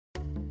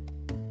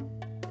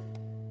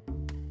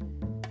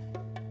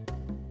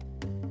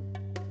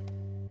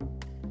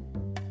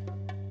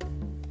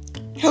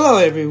Hello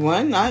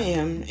everyone, I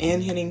am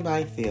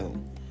Byfield.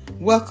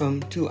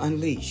 Welcome to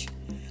Unleash,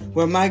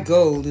 where my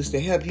goal is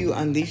to help you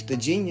unleash the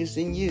genius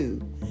in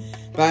you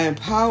by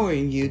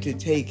empowering you to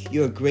take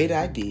your great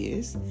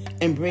ideas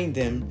and bring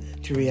them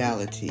to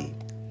reality.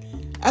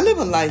 I live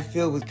a life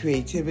filled with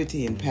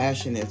creativity and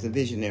passion as a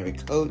visionary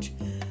coach,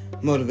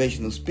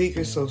 motivational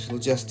speaker, social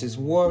justice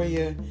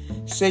warrior,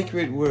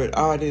 sacred word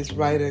artist,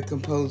 writer,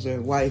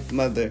 composer, wife,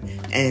 mother,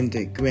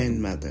 and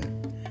grandmother.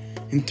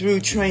 And through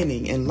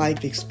training and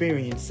life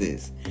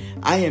experiences,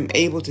 I am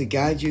able to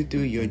guide you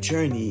through your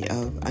journey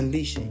of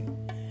unleashing.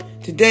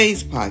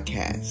 Today's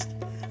podcast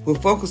will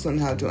focus on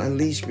how to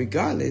unleash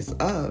regardless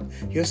of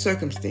your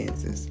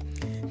circumstances.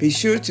 Be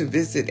sure to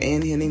visit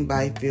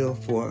Byfield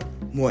for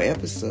more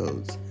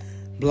episodes,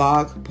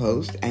 blog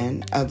posts,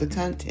 and other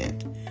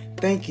content.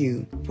 Thank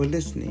you for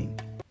listening.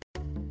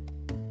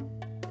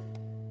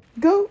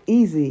 Go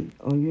easy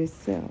on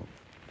yourself.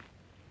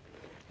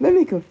 Let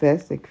me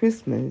confess that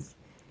Christmas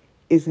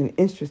is an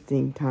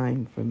interesting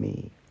time for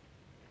me.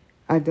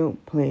 I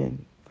don't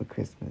plan for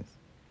Christmas.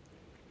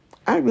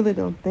 I really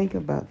don't think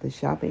about the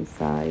shopping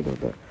side or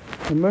the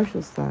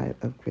commercial side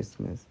of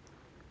Christmas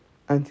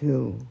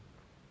until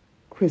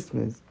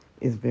Christmas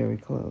is very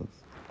close.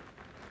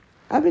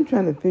 I've been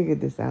trying to figure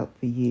this out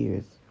for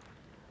years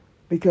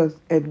because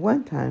at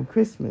one time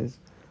Christmas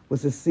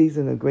was a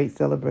season of great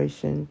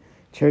celebration,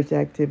 church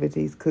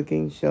activities,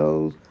 cooking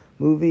shows,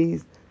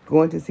 movies,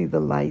 going to see the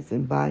lights,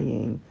 and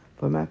buying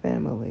for my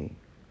family.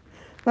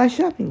 My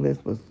shopping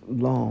list was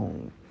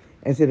long,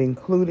 as it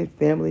included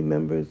family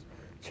members,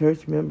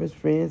 church members,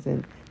 friends,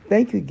 and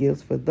thank you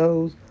gifts for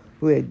those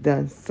who had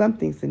done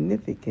something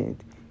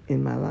significant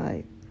in my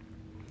life.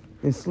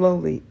 And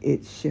slowly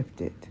it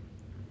shifted,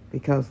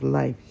 because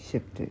life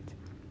shifted.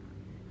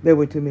 There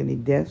were too many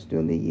deaths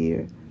during the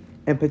year,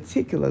 and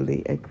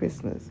particularly at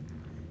Christmas.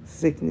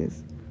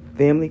 Sickness,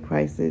 family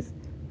crisis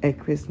at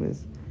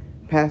Christmas,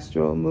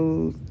 pastoral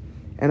moves,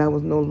 and I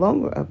was no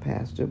longer a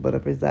pastor, but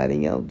a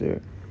presiding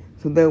elder.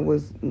 So there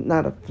was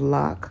not a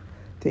flock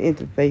to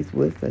interface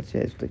with, such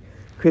as the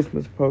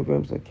Christmas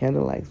programs or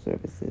candlelight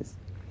services.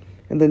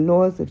 And the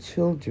noise of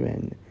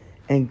children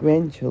and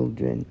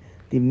grandchildren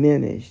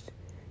diminished.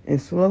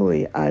 And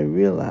slowly I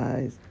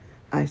realized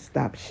I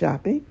stopped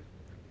shopping,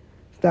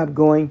 stopped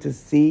going to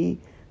see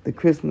the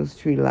Christmas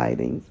tree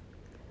lightings,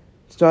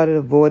 started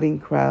avoiding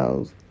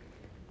crowds,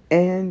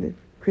 and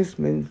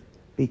Christmas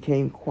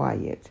became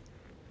quiet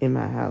in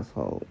my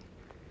household.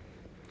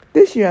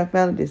 This year, I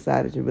finally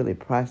decided to really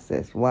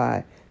process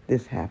why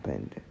this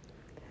happened.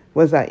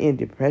 Was I in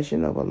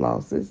depression over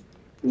losses?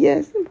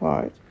 Yes, in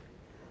part.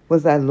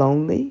 Was I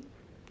lonely?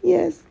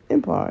 Yes,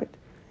 in part.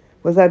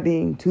 Was I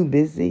being too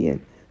busy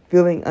and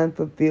feeling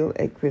unfulfilled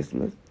at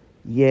Christmas?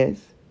 Yes,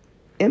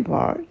 in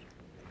part.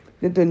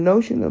 Did the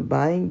notion of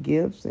buying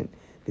gifts and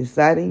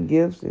deciding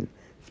gifts and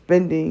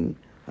spending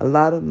a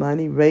lot of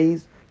money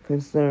raise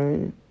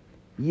concern?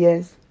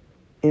 Yes,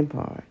 in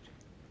part.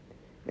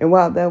 And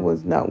while that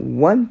was not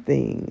one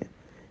thing,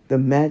 the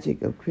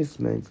magic of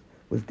Christmas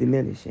was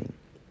diminishing.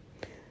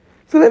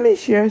 So let me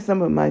share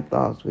some of my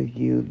thoughts with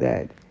you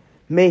that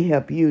may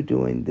help you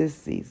during this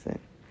season.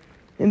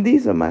 And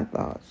these are my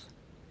thoughts,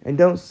 and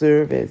don't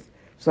serve as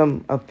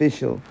some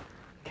official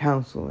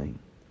counseling.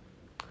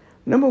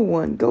 Number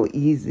one, go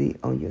easy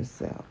on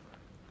yourself.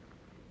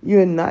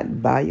 You're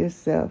not by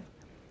yourself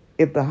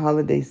if the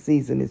holiday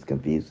season is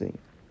confusing.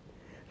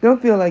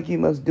 Don't feel like you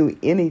must do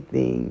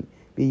anything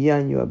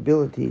beyond your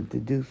ability to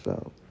do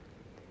so.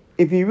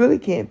 If you really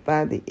can't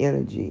find the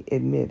energy,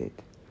 admit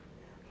it.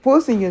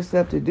 Forcing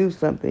yourself to do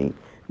something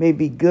may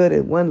be good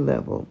at one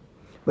level,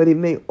 but it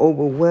may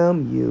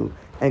overwhelm you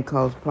and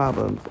cause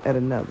problems at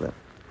another.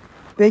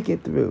 Think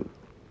it through.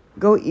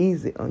 Go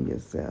easy on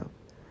yourself.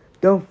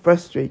 Don't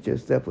frustrate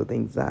yourself with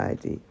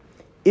anxiety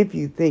if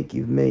you think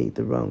you've made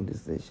the wrong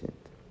decision.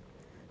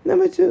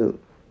 Number two,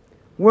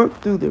 work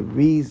through the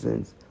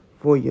reasons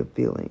for your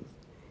feelings.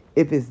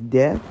 If it's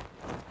death,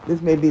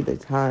 this may be the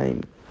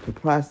time to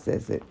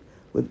process it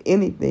with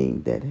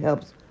anything that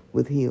helps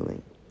with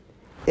healing.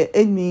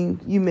 It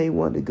means you may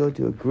want to go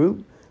to a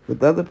group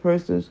with other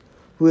persons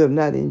who have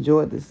not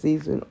enjoyed the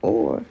season,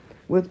 or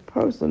with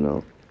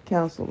personal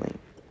counseling.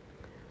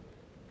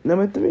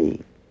 Number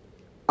three,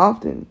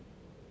 often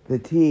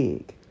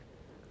fatigue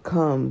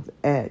comes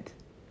at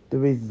the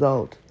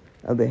result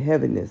of the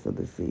heaviness of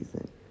the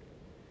season.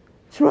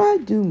 Try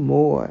to do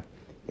more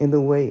in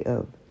the way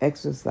of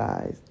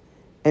exercise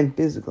and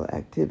physical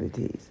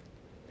activities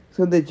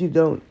so that you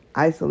don't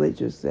isolate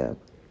yourself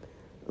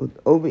with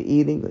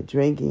overeating or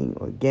drinking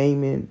or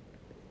gaming,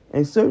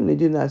 and certainly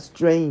do not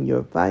strain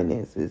your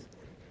finances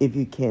if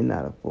you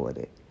cannot afford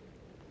it.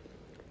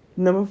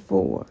 Number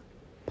four,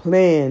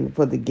 plan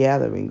for the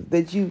gatherings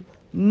that you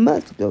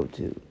must go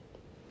to.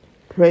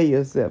 Pray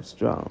yourself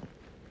strong.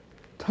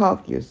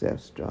 Talk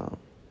yourself strong.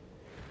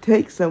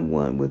 Take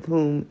someone with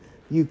whom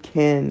you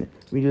can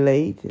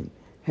relate and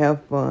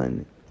have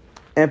fun,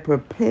 and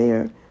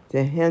prepare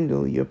to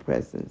handle your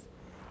presence,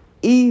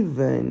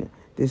 even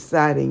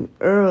deciding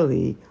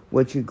early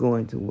what you're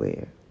going to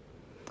wear.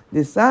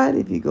 Decide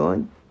if you're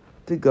going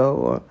to go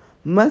or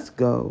must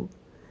go.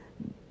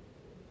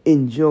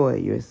 Enjoy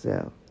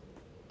yourself.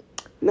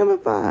 Number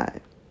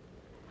 5,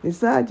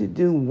 decide to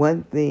do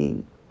one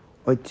thing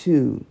or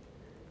two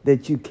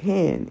that you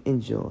can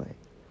enjoy.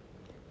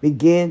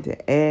 Begin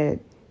to add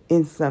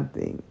in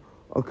something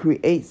or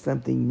create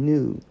something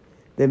new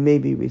that may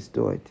be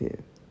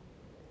restorative.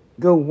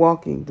 Go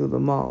walking through the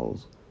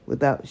malls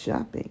without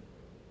shopping.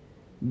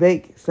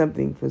 Bake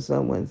something for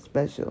someone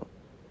special.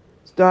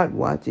 Start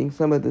watching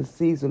some of the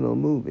seasonal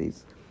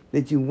movies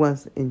that you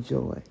once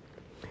enjoyed.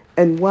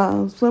 And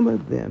while some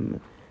of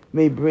them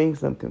may bring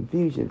some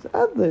confusions,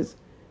 others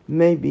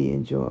may be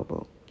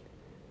enjoyable.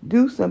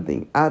 Do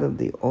something out of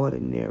the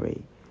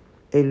ordinary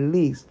at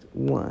least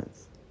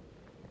once.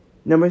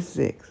 Number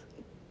 6,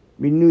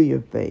 renew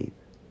your faith.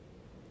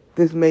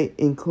 This may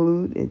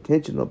include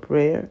intentional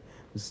prayer,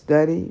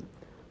 study,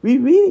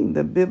 rereading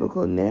the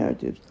biblical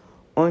narratives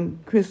on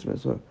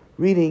Christmas, or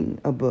reading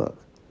a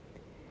book.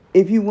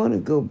 If you want to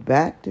go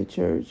back to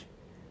church,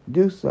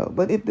 do so.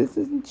 But if this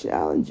isn't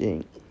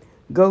challenging,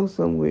 go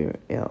somewhere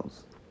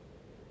else.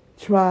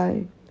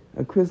 Try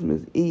a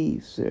Christmas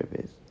Eve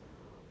service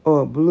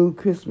or a Blue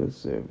Christmas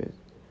service,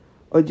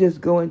 or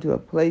just go into a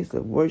place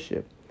of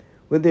worship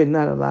where there are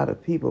not a lot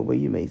of people, where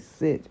you may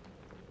sit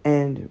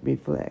and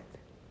reflect.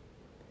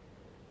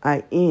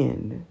 I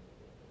end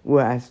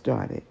where I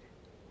started.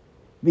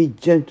 Be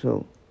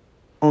gentle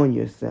on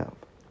yourself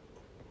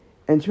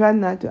and try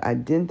not to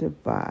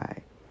identify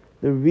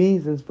the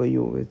reasons for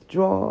your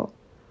withdrawal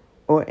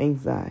or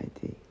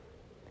anxiety,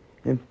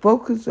 and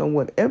focus on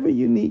whatever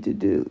you need to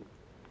do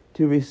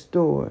to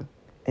restore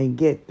and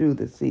get through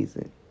the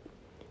season.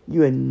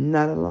 You are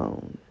not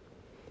alone,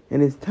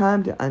 and it's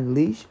time to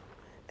unleash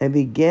and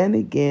begin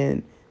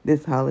again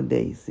this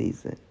holiday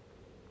season.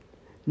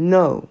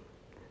 Know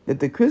that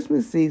the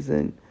Christmas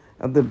season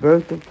of the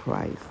birth of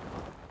Christ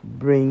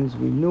brings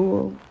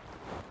renewal,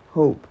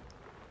 hope,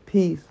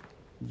 peace,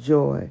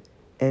 joy,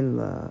 and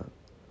love.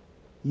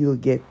 You'll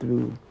get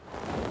through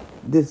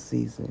this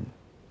season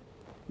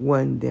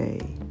one day,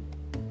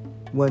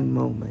 one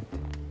moment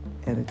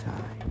at a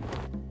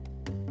time.